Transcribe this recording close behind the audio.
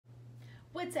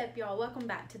What's up, y'all? Welcome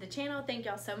back to the channel. Thank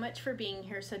y'all so much for being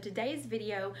here. So today's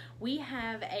video, we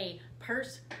have a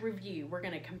purse review. We're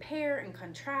gonna compare and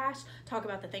contrast, talk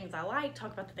about the things I like,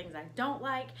 talk about the things I don't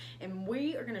like, and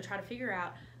we are gonna try to figure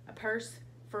out a purse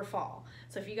for fall.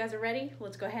 So if you guys are ready,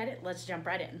 let's go ahead and let's jump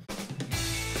right in.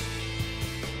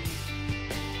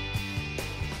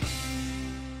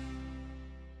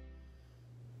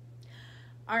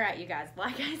 All right, you guys,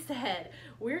 like I said,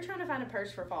 we're trying to find a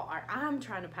purse for fall, or I'm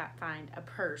trying to find a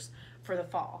purse for the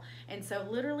fall. And so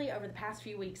literally over the past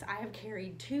few weeks, I have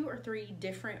carried 2 or 3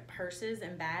 different purses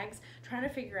and bags trying to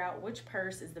figure out which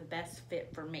purse is the best fit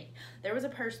for me. There was a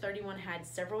purse 31 had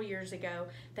several years ago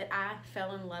that I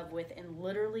fell in love with and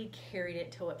literally carried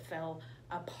it till it fell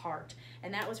apart,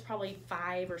 and that was probably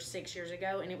 5 or 6 years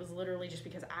ago, and it was literally just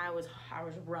because I was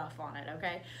rough on it.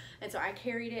 Okay, and so I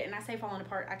carried it, and I say falling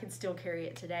apart, I could still carry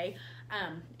it today.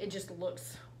 It just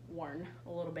looks worn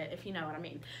a little bit, if you know what I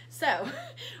mean. So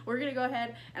we're gonna go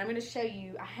ahead and I'm gonna show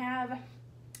you. I have,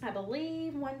 I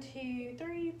believe, 1, 2,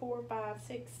 3, 4, 5,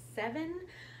 6, 7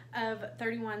 of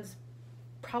 31's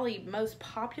probably most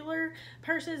popular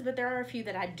purses, but there are a few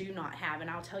that I do not have, and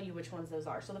I'll tell you which ones those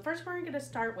are. So the first one I'm going to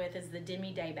start with is the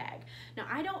Demi Day bag. Now,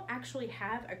 I don't actually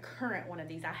have a current one of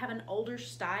these. I have an older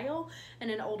style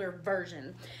and an older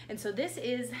version, and so this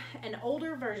is an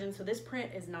older version, so this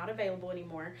print is not available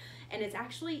anymore, and it's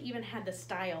actually even had the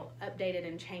style updated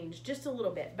and changed just a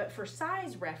little bit. But for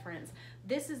size reference,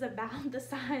 this is about the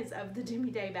size of the Demi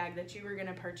Day bag that you were going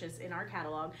to purchase in our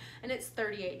catalog, and it's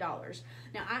 $38.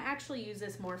 Now, I actually use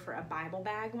this more for a Bible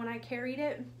bag when I carried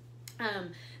it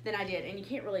than I did, and you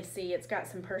can't really see, it's got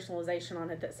some personalization on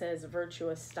it that says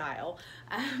virtuous style.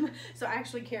 So I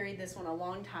actually carried this one a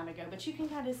long time ago, but you can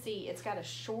kind of see it's got a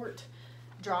short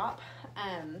drop,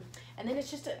 and then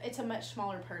it's a much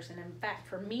smaller purse, and in fact,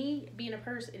 for me, being a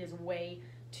purse, it is way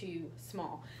too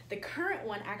small. The current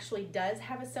one actually does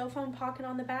have a cell phone pocket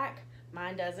on the back.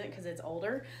 Mine doesn't because it's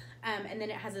older, and then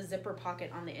it has a zipper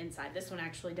pocket on the inside. This one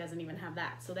actually doesn't even have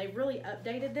that, so they really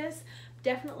updated this.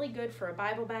 Definitely good for a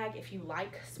Bible bag if you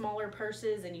like smaller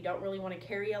purses and you don't really want to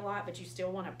carry a lot but you still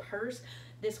want a purse.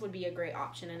 This would be a great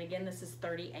option, and again, this is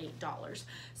 $38.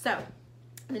 So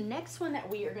the next one that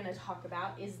we are going to talk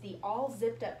about is the all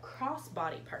zipped up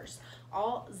crossbody purse.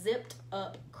 All zipped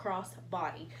up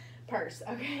crossbody purse,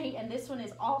 okay, and this one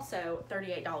is also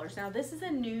 $38. Now, this is a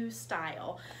new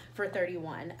style for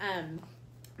 31.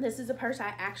 This is a purse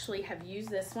I actually have used.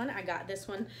 This one, I got this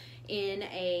one in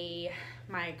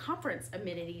my conference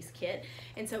amenities kit,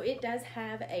 and so it does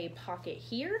have a pocket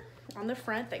here on the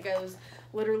front that goes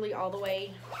literally all the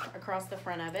way across the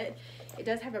front of it. It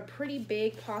does have a pretty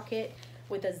big pocket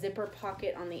with a zipper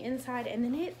pocket on the inside, and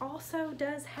then it also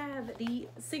does have the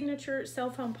signature cell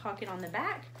phone pocket on the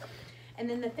back. And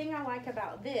then the thing I like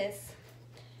about this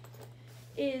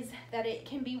is that it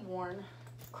can be worn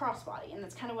crossbody, and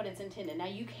that's kind of what it's intended. Now,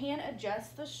 you can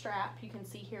adjust the strap. You can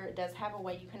see here it does have a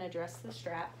way you can adjust the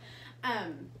strap.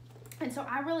 And so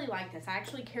I really like this. I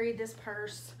actually carried this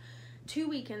purse 2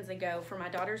 weekends ago for my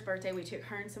daughter's birthday. We took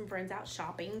her and some friends out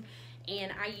shopping,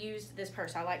 and I used this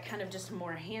purse. I like kind of just a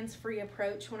more hands-free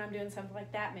approach when I'm doing something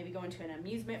like that, maybe going to an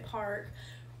amusement park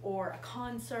or a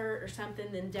concert or something.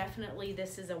 Then definitely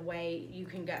this is a way you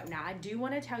can go. Now, I do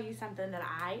want to tell you something that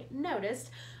I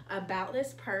noticed about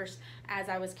this purse as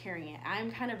I was carrying it. I'm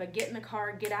kind of a get in the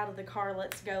car, get out of the car,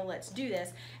 let's go, let's do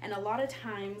this. And a lot of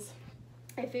times,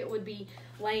 if it would be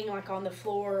laying like on the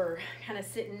floor or kind of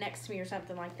sitting next to me or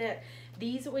something like that,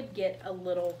 these would get a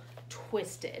little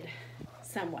twisted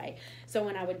some way. So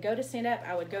when I would go to stand up,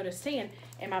 I would go to stand,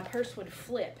 and my purse would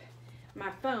flip. My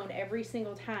phone every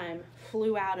single time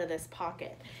flew out of this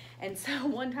pocket. And so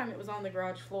one time it was on the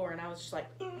garage floor, and I was just like,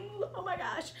 oh my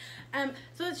gosh.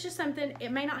 So it's just something,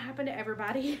 it may not happen to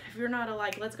everybody. If you're not a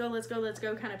like, let's go, let's go, let's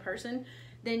go kind of person,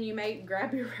 then you may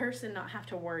grab your purse and not have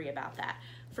to worry about that.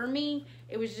 For me,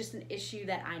 it was just an issue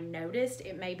that I noticed.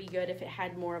 It may be good if it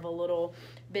had more of a little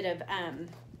bit of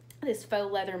this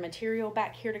faux leather material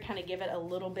back here to kind of give it a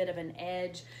little bit of an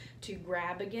edge to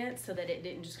grab against, so that it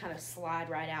didn't just kind of slide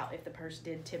right out if the purse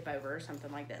did tip over or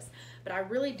something like this. But I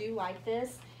really do like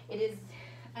this. It is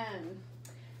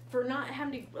for not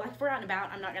having to, like, if we're out and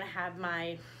about, I'm not going to have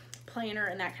my planner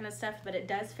and that kind of stuff, but it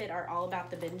does fit our All About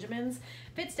the Benjamins.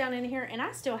 Fits down in here, and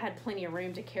I still had plenty of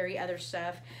room to carry other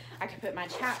stuff. I could put my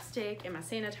chapstick and my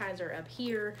sanitizer up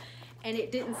here, and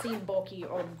it didn't seem bulky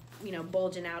or, you know,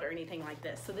 bulging out or anything like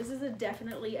this. So this is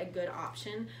definitely a good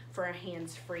option for a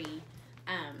hands-free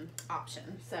option.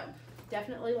 So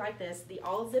definitely like this, the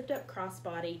all zipped up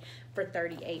crossbody for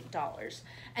 $38.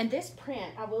 And this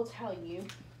print, I will tell you,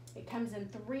 it comes in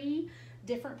 3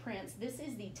 different prints. This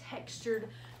is the textured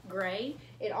gray.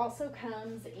 It also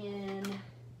comes in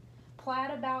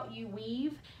Plaid About You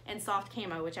weave and soft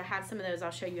camo, which I have some of those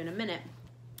I'll show you in a minute.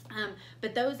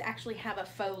 But those actually have a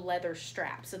faux leather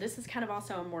strap. So this is kind of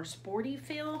also a more sporty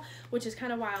feel, which is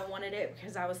kind of why I wanted it,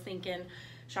 because I was thinking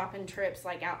shopping trips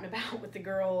like out and about with the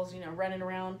girls, you know, running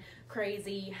around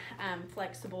crazy,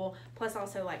 flexible, plus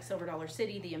also like Silver Dollar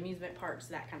City, the amusement parks,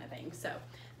 that kind of thing. So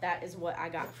that is what I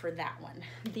got for that one.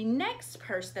 The next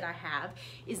purse that I have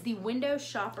is the Window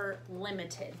Shopper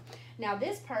Limited. Now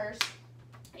this purse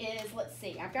is, let's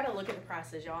see, I've got to look at the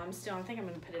prices, y'all. I think I'm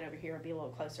going to put it over here and be a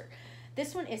little closer.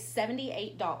 This one is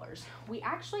 $78. We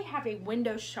actually have a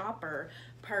Window Shopper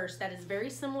purse that is very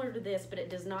similar to this, but it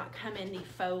does not come in the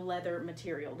faux leather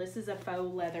material. This is a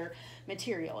faux leather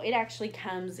material. It actually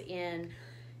comes in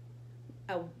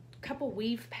a couple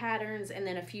weave patterns and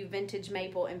then a few vintage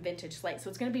maple and vintage slate. So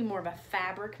it's going to be more of a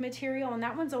fabric material, and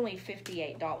that one's only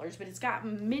 $58, but it's got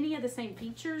many of the same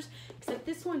features, except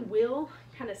this one will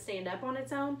kind of stand up on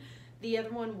its own. The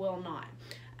other one will not.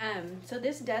 So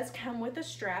this does come with a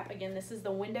strap. Again, this is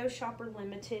the Window Shopper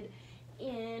Limited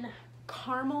in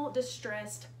Caramel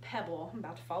Distressed Pebble. I'm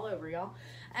about to fall over, y'all.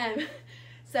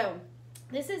 So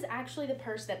this is actually the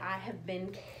purse that I have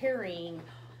been carrying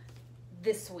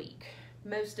this week,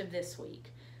 most of this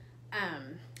week.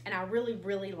 And I really,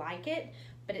 really like it,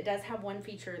 but it does have one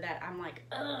feature that I'm like,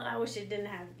 ugh, I wish it didn't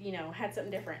have, you know, had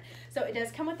something different. So it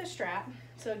does come with a strap.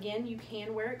 So again, you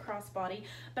can wear it crossbody,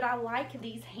 but I like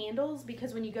these handles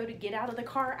because when you go to get out of the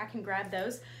car, I can grab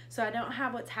those. So I don't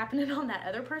have what's happening on that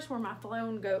other purse where my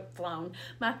phone goes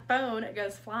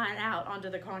flying out onto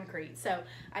the concrete. So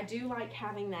I do like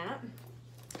having that.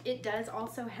 It does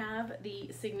also have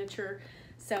the signature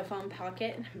cell phone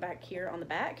pocket back here on the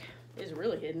back. It's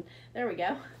really hidden. There we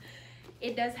go.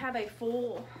 It does have a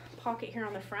full pocket here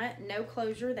on the front, no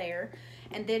closure there.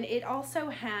 And then it also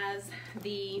has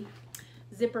the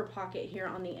zipper pocket here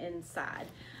on the inside.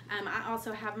 I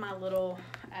also have my little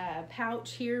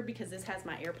pouch here because this has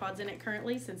my AirPods in it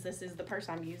currently, since this is the purse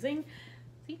I'm using.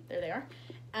 See, there they are,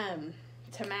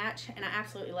 to match, and I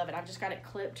absolutely love it. I've just got it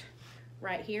clipped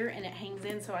right here and it hangs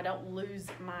in so I don't lose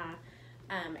my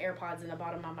AirPods in the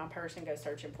bottom of my purse and go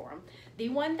searching for them. The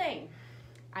one thing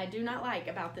I do not like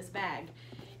about this bag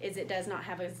is it does not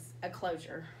have a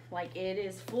closure. Like, it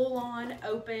is full on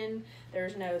open.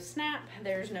 There's no snap,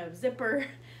 there's no zipper,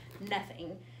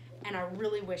 nothing. And I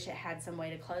really wish it had some way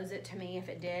to close it. To me, if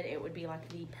it did, it would be like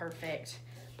the perfect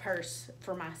purse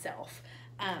for myself.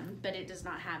 But it does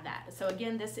not have that. So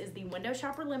again, this is the Window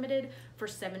Shopper Limited for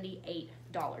 $78.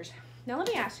 Now let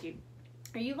me ask you,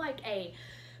 are you like a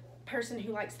person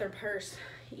who likes their purse,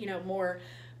 you know, more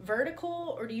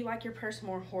vertical, or do you like your purse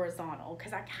more horizontal?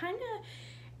 Because I kind of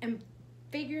am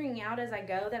figuring out as I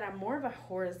go that I'm more of a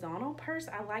horizontal purse.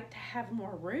 I like to have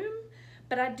more room,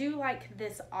 but I do like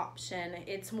this option.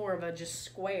 It's more of a just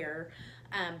square,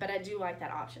 but I do like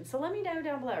that option. So let me know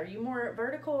down below, are you more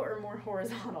vertical or more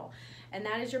horizontal? And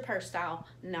that is your purse style,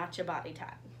 not your body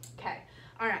type. Okay,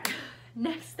 all right.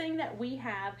 Next thing that we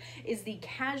have is the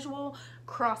casual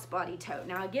crossbody tote.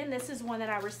 Now again, this is one that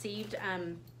I received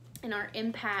in our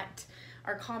Impact,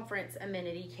 our conference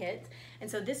amenity kit. And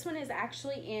so this one is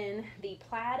actually in the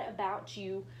Plaid About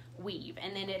You weave.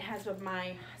 And then it has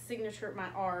my signature, my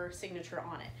R signature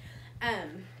on it.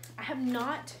 I have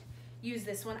not used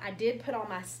this one. I did put all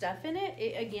my stuff in it.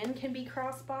 It again can be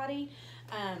crossbody,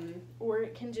 or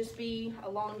it can just be a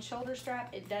long shoulder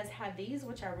strap. It does have these,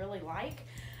 which I really like.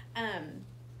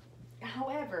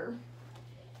 However,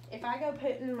 if I go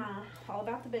put in my All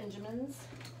About the Benjamins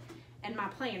and my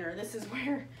planner, this is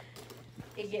where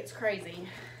it gets crazy.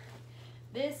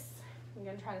 This, I'm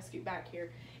gonna try to scoot back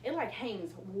here. It like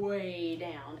hangs way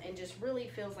down and just really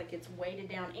feels like it's weighted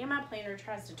down, and my planner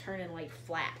tries to turn and lay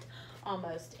flat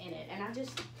almost in it, and I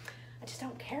just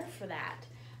don't care for that.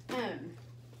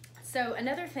 So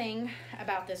another thing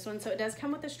about this one, so it does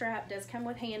come with a strap, does come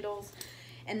with handles,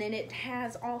 and then it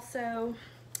has also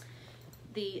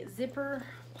the zipper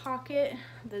pocket,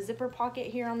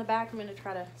 here on the back. I'm gonna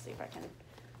try to see if I can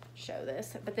show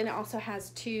this, but then it also has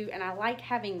two, and I like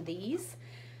having these.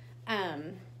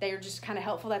 They're just kind of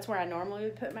helpful. That's where I normally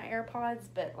would put my AirPods,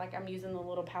 but like I'm using the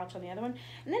little pouch on the other one.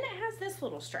 And then it has this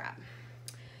little strap.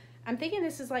 I'm thinking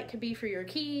this is like, could be for your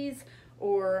keys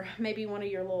or maybe one of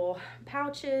your little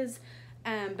pouches,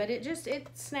 but it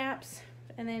snaps,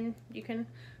 and then you can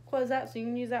close that, so you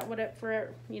can use that whatever,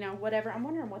 for, you know, whatever. I'm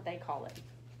wondering what they call it.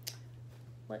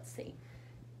 Let's see.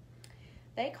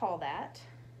 They call that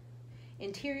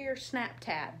interior snap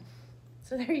tab.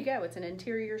 So there you go. It's an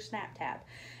interior snap tab.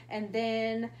 And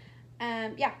then,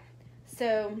 yeah.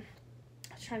 So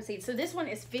trying to see. So this one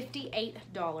is $58,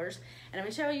 and I'm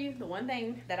gonna show you the one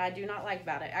thing that I do not like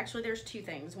about it. Actually, there's two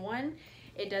things. One,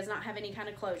 it does not have any kind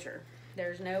of closure.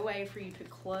 There's no way for you to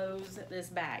close this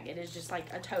bag. It is just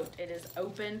like a tote. It is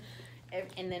open.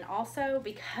 And then also,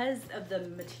 because of the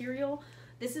material,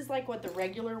 this is like what the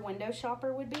regular window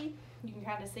shopper would be. You can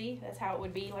kind of see, that's how it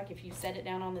would be like if you set it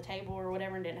down on the table or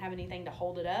whatever and didn't have anything to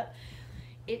hold it up.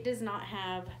 It does not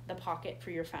have the pocket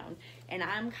for your phone. And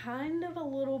I'm kind of a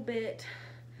little bit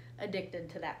addicted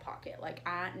to that pocket. Like,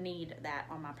 I need that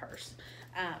on my purse.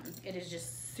 It is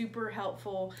just super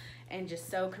helpful and just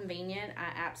so convenient.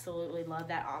 I absolutely love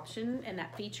that option and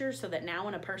that feature, so that now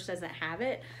when a purse doesn't have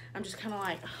it, I'm just kind of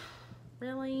like,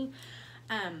 really?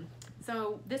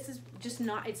 So this is just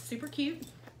not, it's super cute.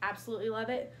 Absolutely love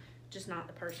it. Just not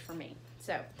the purse for me.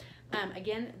 So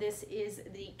again, this is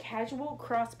the casual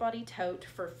crossbody tote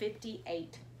for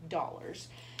 $58.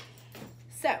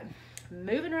 So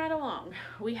moving right along,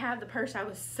 we have the purse I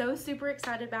was so super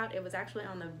excited about. It was actually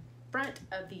on the front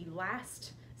of the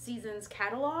last season's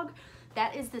catalog.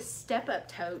 That is the Step Up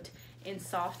tote in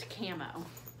soft camo.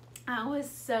 I was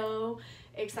so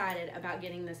excited about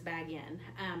getting this bag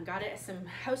in. Got it at some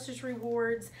Hostess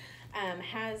rewards.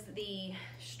 Has the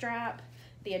strap,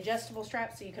 the adjustable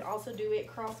strap, so you could also do it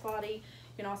crossbody.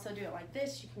 You can also do it like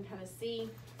this. You can kind of see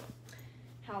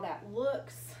how that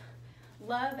looks.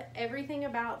 Love everything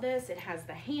about this. It has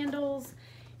the handles.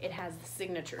 It has the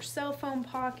signature cell phone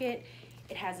pocket.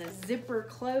 It has a zipper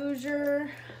closure.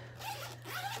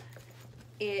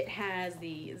 It has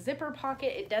the zipper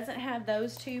pocket. It doesn't have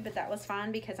those two, but that was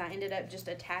fine because I ended up just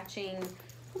attaching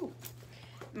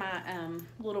my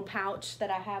little pouch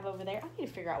that I have over there. I need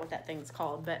to figure out what that thing's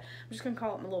called, but I'm just gonna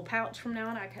call it my little pouch from now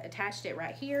on. I attached it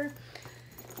right here,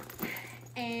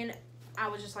 and I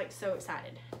was just like so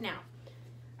excited. Now,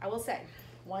 I will say,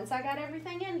 once I got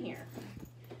everything in here,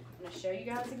 I'm gonna show you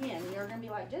guys again. You're gonna be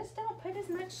like, just don't put as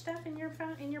much stuff in your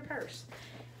phone, in your purse.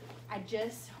 I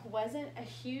just wasn't a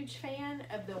huge fan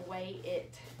of the way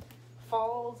it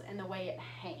falls and the way it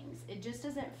hangs. It just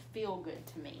doesn't feel good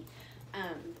to me.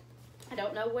 I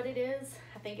don't know what it is.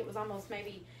 I think it was almost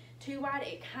maybe too wide.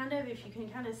 It kind of, if you can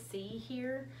kind of see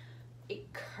here,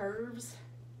 it curves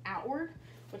outward,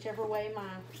 whichever way my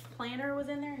planner was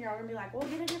in there. Y'all gonna be like, well,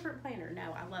 get a different planner.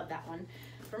 No, I love that one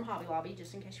from Hobby Lobby,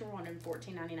 just in case you were wondering,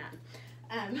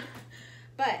 $14.99.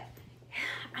 But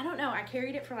I don't know, I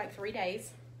carried it for like 3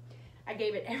 days. I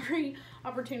gave it every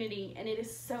opportunity, and it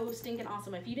is so stinking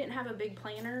awesome. If you didn't have a big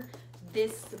planner,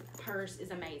 this purse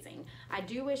is amazing. I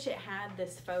do wish it had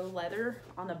this faux leather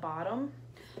on the bottom,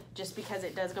 just because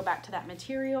it does go back to that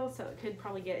material, so it could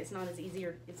probably get, it's not as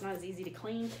easy to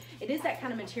clean. It is that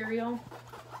kind of material,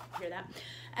 hear that,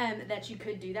 that you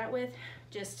could do that with.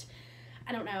 Just,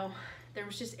 I don't know, there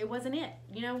was just, it wasn't it.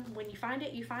 You know, when you find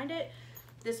it, you find it.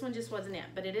 This one just wasn't it,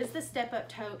 but it is the Step Up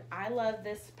tote. I love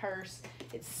this purse.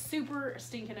 It's super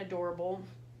stinking adorable.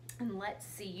 And let's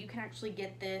see, you can actually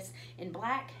get this in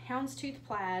black houndstooth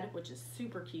plaid, which is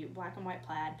super cute, black and white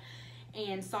plaid,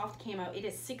 and soft camo. It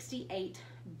is $68.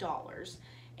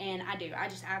 And I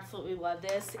just absolutely love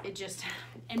this. It just,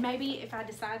 and maybe if I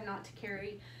decide not to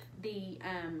carry the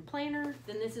planner,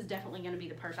 then this is definitely going to be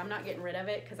the purse. I'm not getting rid of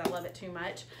it because I love it too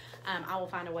much. I will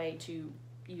find a way to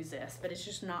use this, but it's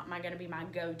just not going to be my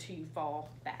go-to fall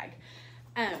bag.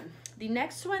 The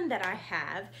next one that I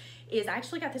have is, I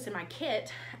actually got this in my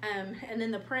kit, and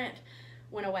then the print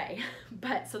went away.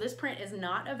 But so this print is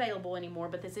not available anymore,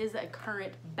 but this is a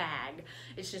current bag.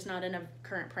 It's just not in a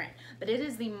current print, but it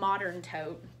is the Modern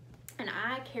tote, and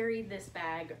I carried this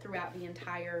bag throughout the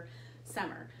entire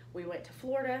summer. We went to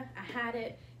Florida, I had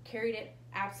it, carried it,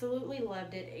 absolutely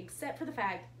loved it, except for the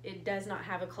fact it does not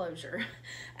have a closure.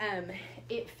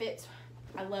 It fits,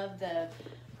 I love the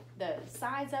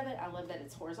size of it. I love that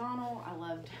it's horizontal. I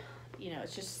loved, you know,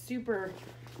 it's just super,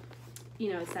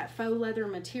 you know, it's that faux leather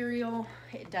material.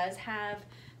 It does have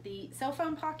the cell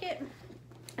phone pocket,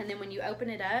 and then when you open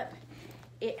it up,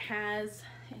 it has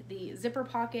the zipper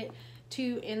pocket,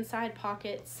 2 inside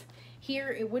pockets.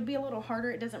 Here, it would be a little harder.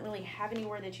 It doesn't really have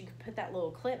anywhere that you could put that little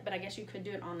clip, but I guess you could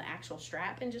do it on the actual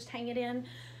strap and just hang it in.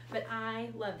 But I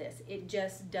love this. It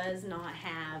just does not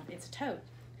have, it's a tote.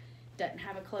 Doesn't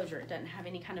have a closure. It doesn't have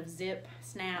any kind of zip,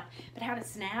 snap. But how to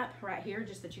snap right here,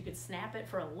 just that you could snap it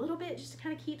for a little bit just to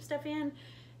kind of keep stuff in,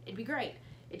 it'd be great.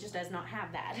 It just does not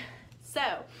have that.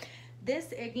 So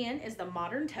this again is the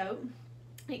Modern tote.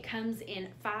 It comes in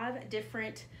 5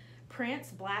 different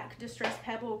prints: black distressed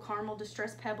pebble, caramel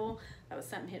distressed pebble, that was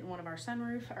something hitting one of our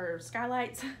sunroof or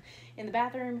skylights in the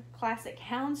bathroom, classic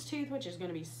houndstooth, which is going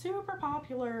to be super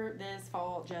popular this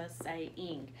fall, just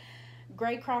saying,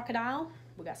 gray crocodile,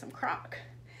 we got some croc,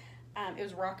 It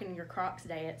was Rocking Your Crocs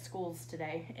Day at schools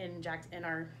today in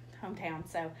our hometown.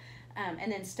 So,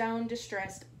 and then Stone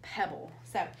Distressed Pebble.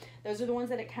 So those are the ones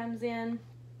that it comes in.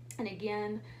 And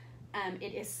again,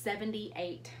 it is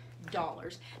 $78.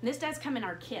 And this does come in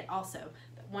our kit also,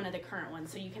 one of the current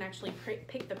ones. So you can actually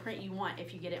pick the print you want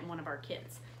if you get it in one of our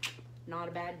kits. Not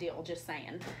a bad deal, just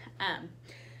saying.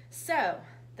 So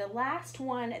the last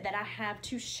one that I have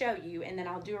to show you, and then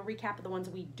I'll do a recap of the ones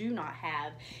we do not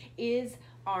have, is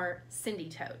our Cindy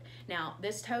tote. Now,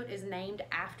 this tote is named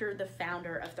after the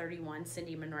founder of 31,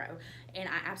 Cindy Monroe, and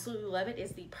I absolutely love it.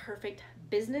 It's the perfect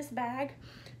business bag.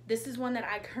 This is one that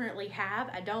I currently have.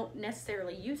 I don't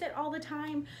necessarily use it all the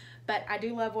time, but I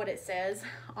do love what it says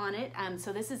on it.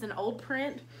 So this is an old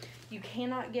print. You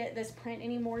cannot get this print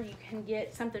anymore. You can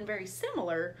get something very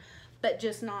similar, but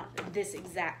just not this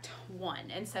exact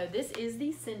one. And so this is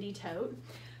the Cindy tote.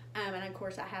 And of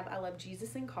course I love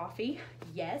Jesus and coffee.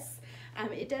 Yes.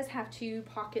 It does have 2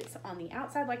 pockets on the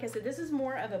outside. Like I said, this is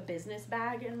more of a business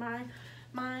bag in my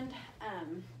mind.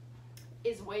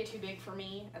 Is way too big for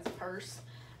me as a purse.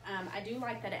 I do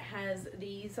like that it has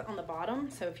these on the bottom,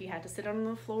 so if you had to sit on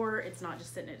the floor, it's not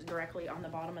just sitting directly on the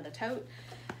bottom of the tote.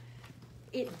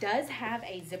 It does have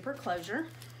a zipper closure,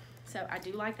 so I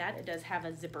do like that. It does have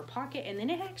a zipper pocket, and then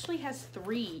it actually has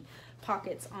 3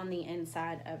 pockets on the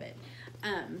inside of it.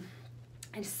 And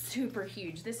it's super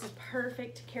huge. This is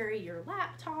perfect to carry your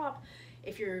laptop.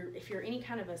 If you're any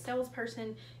kind of a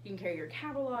salesperson, you can carry your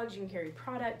catalogs, you can carry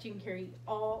product, you can carry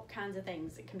all kinds of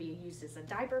things. It can be used as a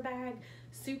diaper bag,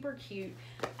 super cute.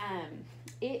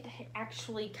 It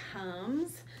actually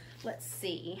comes, let's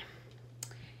see,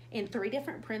 in 3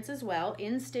 different prints as well: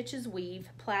 In Stitches Weave,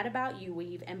 Plaid About You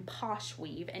Weave, and Posh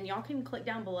Weave. And y'all can click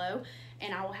down below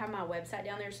and I will have my website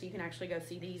down there so you can actually go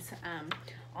see these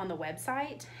on the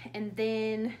website. And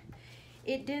then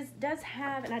it does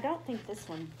have, and I don't think this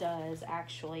one does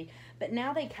actually, but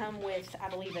now they come with, I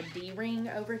believe, a D-ring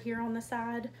over here on the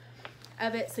side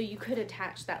of it, so you could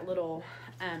attach that little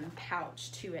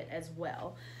pouch to it as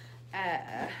well.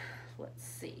 Let's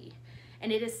see.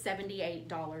 And it is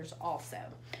 $78 also.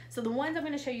 So the ones I'm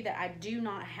going to show you that I do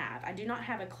not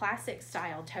have a classic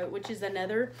style tote, which is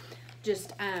another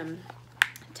just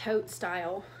tote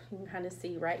style. You can kind of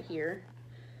see right here.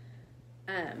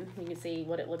 You can see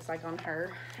what it looks like on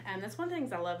her. That's one of the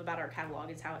things I love about our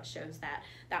catalog, is how it shows that.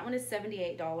 That one is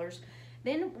 $78.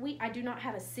 Then I do not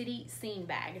have a City Scene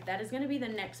bag. That is going to be the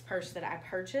next purse that I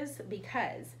purchase,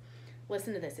 because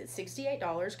listen to this. It's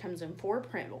 $68, comes in 4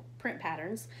 print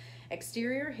patterns.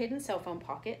 Exterior hidden cell phone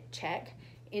pocket, check.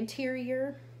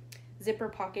 Interior zipper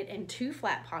pocket and 2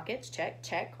 flat pockets, check,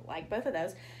 check, like both of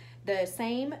those. The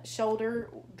same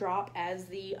shoulder drop as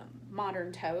the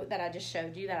modern tote that I just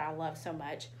showed you that I love so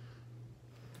much.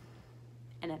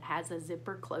 And it has a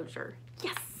zipper closure.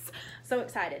 Yes! So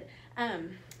excited.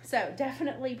 So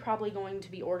definitely probably going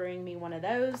to be ordering me one of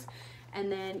those.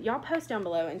 And then y'all post down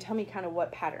below and tell me kind of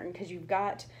what pattern, because you've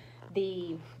got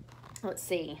the, let's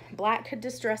see, Black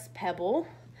Distressed Pebble,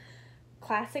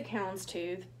 Classic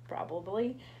Houndstooth,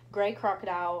 probably, Gray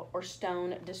Crocodile, or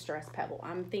Stone Distressed Pebble.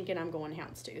 I'm thinking I'm going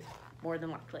Houndstooth, more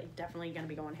than likely. Definitely going to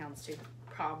be going Houndstooth,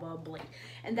 probably.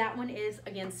 And that one is,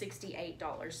 again,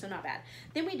 $68, so not bad.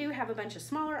 Then we do have a bunch of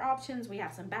smaller options. We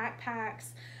have some backpacks,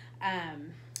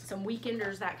 some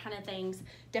weekenders, that kind of things.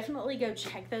 Definitely go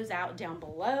check those out down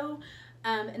below.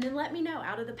 And then let me know,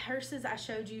 out of the purses I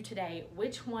showed you today,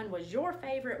 which one was your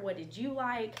favorite? What did you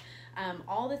like?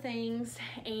 All the things.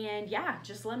 And yeah,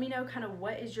 just let me know kind of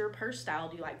what is your purse style.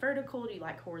 Do you like vertical? Do you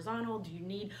like horizontal? Do you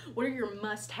need, what are your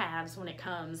must-haves when it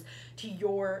comes to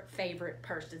your favorite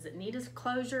purse? Does it need a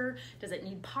closure? Does it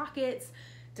need pockets?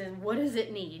 What does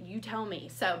it need? You tell me.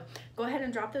 So go ahead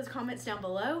and drop those comments down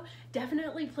below.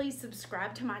 Definitely please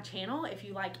subscribe to my channel if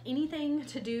you like anything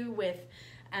to do with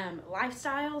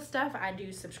lifestyle stuff. I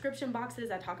do subscription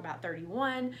boxes. I talk about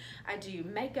 31. I do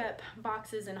makeup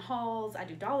boxes and hauls. I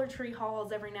do Dollar Tree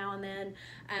hauls every now and then.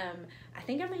 I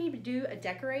think I'm going to do a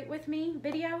decorate with me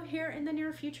video here in the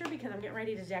near future, because I'm getting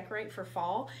ready to decorate for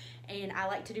fall, and I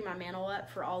like to do my mantle up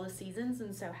for all the seasons,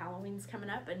 and so Halloween's coming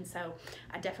up, and so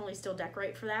I definitely still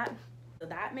decorate for that. So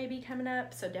that may be coming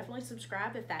up, so definitely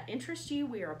subscribe if that interests you.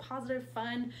 We are a positive,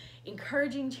 fun,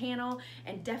 encouraging channel,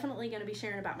 and definitely going to be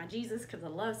sharing about my Jesus, because I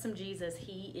love some Jesus.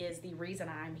 He is the reason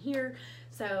I'm here.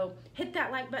 So hit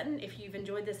that like button if you've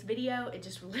enjoyed this video. It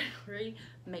just literally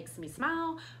makes me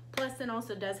smile. Plus, it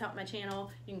also does help my channel.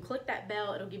 You can click that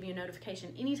bell. It'll give you a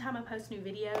notification anytime I post new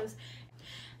videos.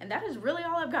 And that is really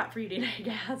all I've got for you today,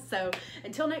 guys. So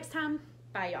until next time,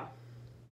 bye, y'all.